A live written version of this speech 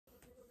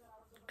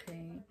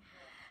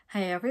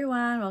Hi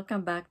everyone!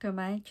 Welcome back to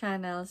my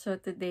channel. So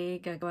today,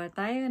 gagawa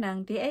tayo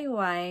ng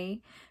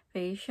DIY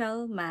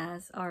facial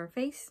mask or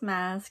face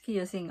mask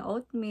using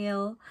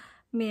oatmeal,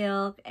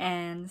 milk,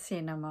 and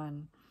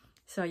cinnamon.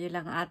 So yun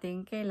lang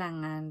ating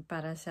kailangan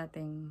para sa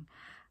ating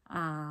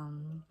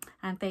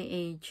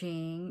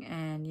anti-aging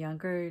and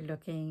younger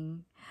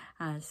looking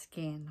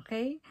skin.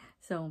 Okay?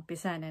 So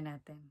umpisa na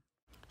natin.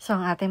 So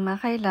ang ating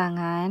mga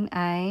kailangan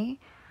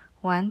ay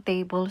 1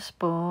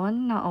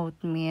 tablespoon na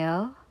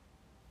oatmeal,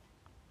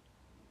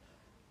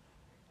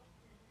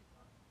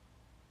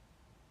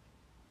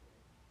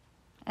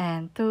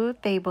 and 2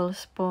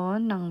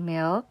 tablespoon ng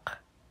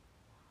milk,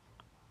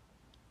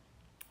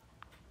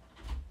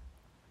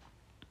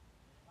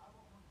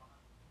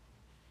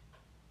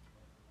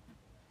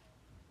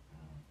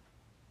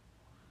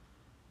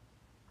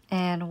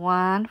 and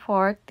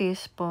 1/4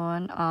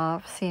 teaspoon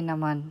of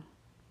cinnamon.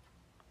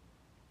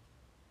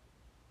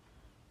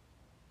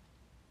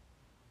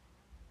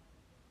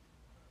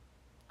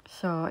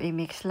 So,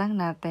 i-mix lang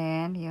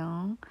natin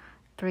yung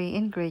 3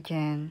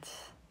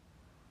 ingredients.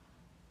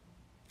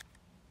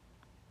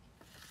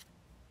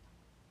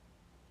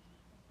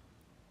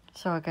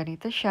 So,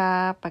 ganito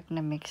siya pag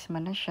na-mix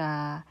mo na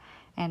siya.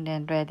 And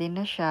then, ready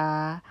na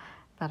siya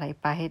para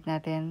ipahid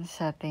natin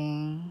sa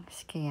ating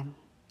skin.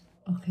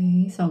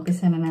 Okay, so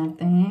umpisa na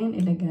natin.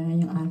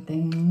 Ilagay yung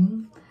ating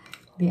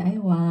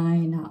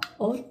DIY na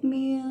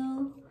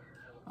oatmeal,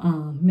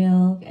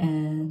 milk,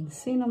 and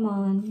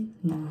cinnamon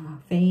na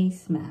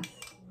face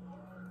mask.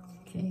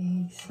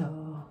 Okay, so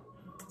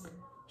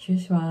as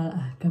usual,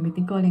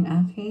 gamitin ko lang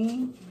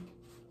aking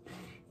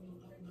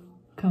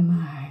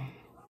kamay.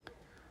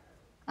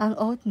 Ang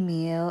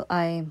oatmeal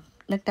ay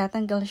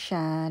nagtatanggal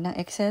siya ng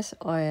excess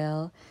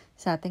oil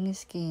sa ating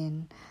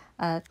skin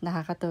at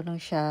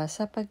nakakatulong siya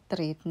sa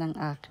pag-treat ng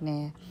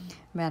acne.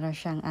 Meron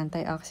siyang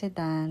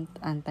antioxidant,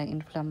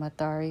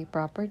 anti-inflammatory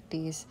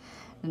properties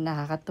na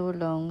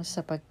nakakatulong sa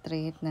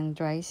pag-treat ng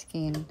dry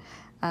skin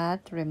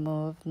at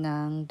remove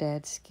ng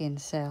dead skin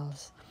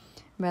cells.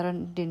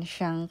 Meron din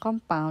siyang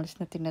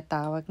compounds na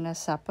tinatawag na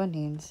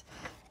saponins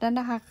na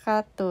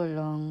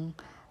nakakatulong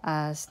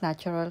as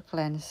natural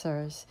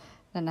cleansers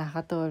na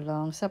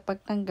nakatulong sa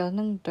pagtanggal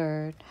ng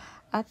dirt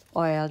at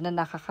oil na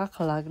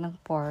nakakaklag ng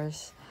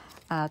pores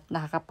at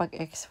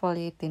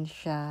nakakapag-exfoliate din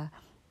siya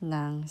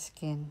ng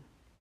skin.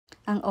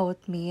 Ang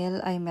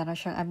oatmeal ay meron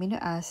siyang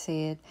amino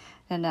acid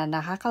na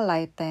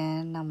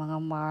nakaka-lighten ng mga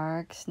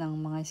marks ng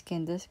mga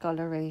skin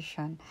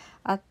discoloration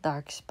at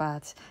dark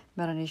spots.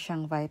 Meron din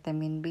siyang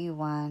vitamin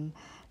B1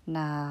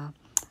 na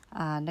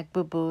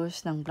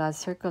nagbo-boost ng blood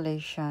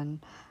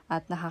circulation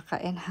at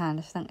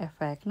nakaka-enhance ng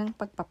effect ng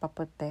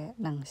pagpapaputi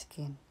ng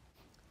skin.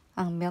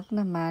 Ang milk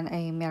naman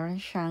ay meron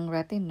siyang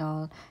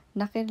retinol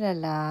na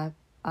kilala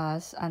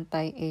as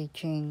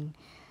anti-aging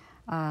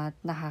at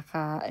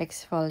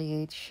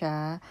nakaka-exfoliate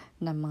siya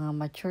ng mga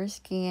mature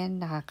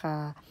skin,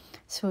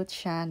 nakaka-soothe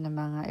siya ng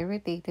mga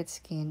irritated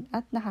skin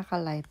at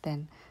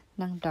nakaka-lighten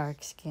ng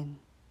dark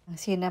skin. Ang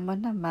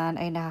cinnamon naman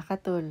ay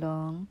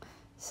nakakatulong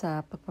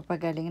sa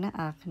pagpapagaling ng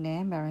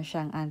acne. Meron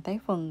siyang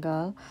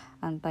antifungal,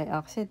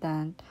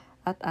 antioxidant,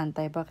 at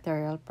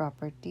antibacterial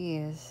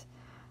properties.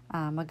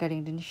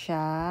 Magaling din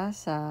siya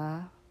sa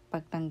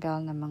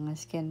pagtanggal ng mga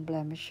skin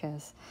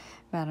blemishes.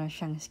 Meron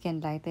siyang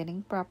skin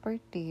lightening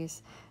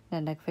properties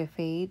na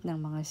nagfe-fade ng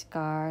mga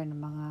scar, ng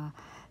mga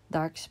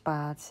dark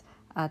spots,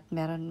 at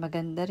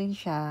maganda rin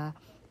siya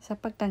sa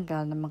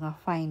pagtanggal ng mga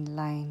fine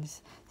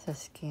lines sa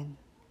skin.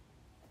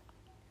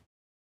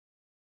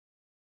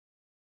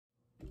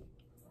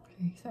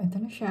 Okay, so ito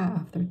na siya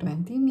after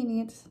 20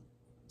 minutes.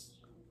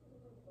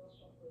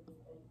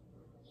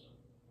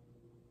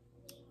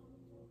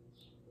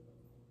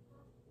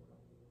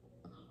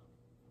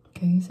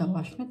 Okay, so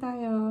wash na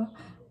tayo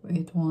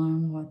with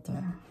warm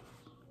water.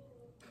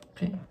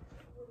 Okay.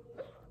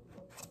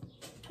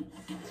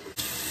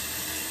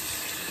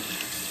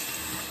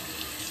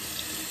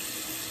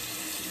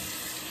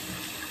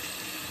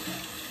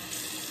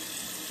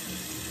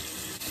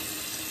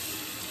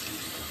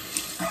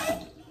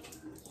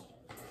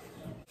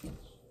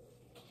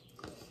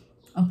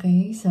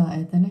 Okay, so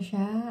ito na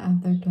siya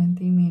after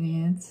 20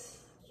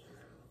 minutes.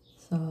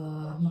 So,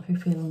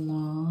 mafe-feel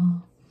mo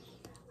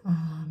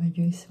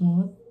medyo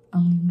smooth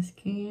ang iyong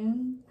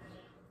skin.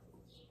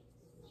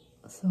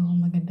 So,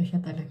 maganda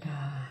siya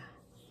talaga.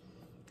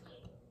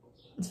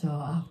 So,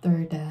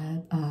 after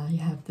that, you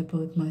have to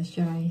put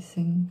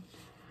moisturizer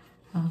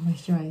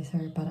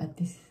para at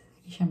least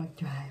hindi siya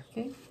mag-dry,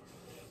 okay?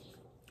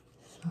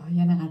 So,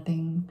 yan ang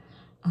ating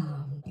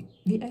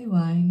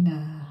DIY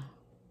na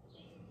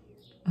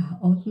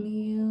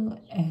oatmeal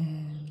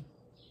and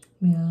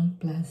milk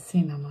plus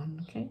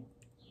cinnamon, okay?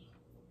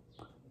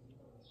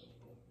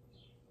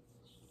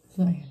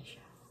 So, ayan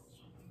siya.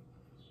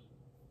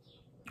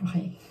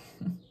 Okay.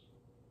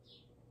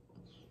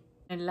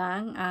 Yan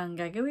lang ang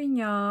gagawin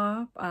nyo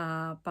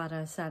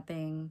para sa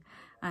ating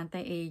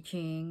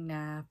anti-aging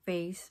na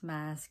face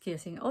mask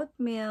using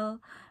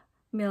oatmeal,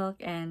 milk,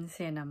 and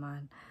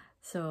cinnamon.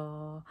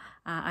 So,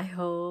 I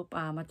hope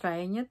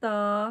matry nyo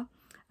to.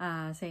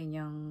 sa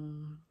inyong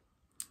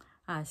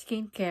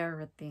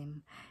skincare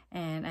routine.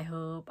 And I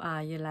hope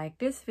you like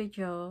this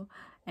video.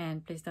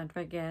 And please don't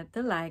forget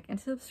to like and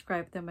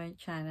subscribe to my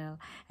channel.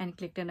 And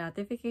click the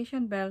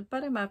notification bell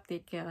para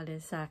ma-update kayo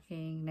ulit sa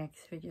aking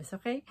next videos.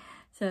 Okay?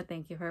 So,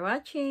 thank you for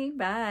watching.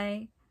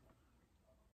 Bye!